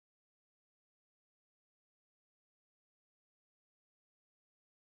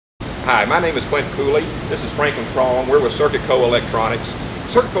Hi, my name is Clint Cooley. This is Franklin Trong. We're with Circuitco Electronics.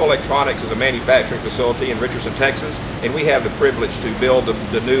 Circuitco Electronics is a manufacturing facility in Richardson, Texas, and we have the privilege to build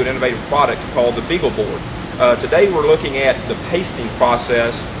the new and innovative product called the Beagle board. Today we're looking at the pasting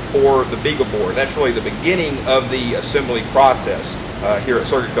process for the Beagle board. That's really the beginning of the assembly process here at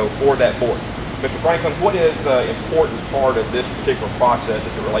Circuitco for that board. Mr. Franklin, what is an important part of this particular process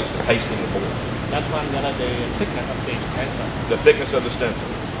as it relates to pasting the board? That one, the thickness of the stencil. The thickness of the stencil.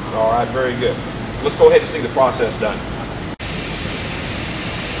 All right, very good. Let's go ahead and see the process done.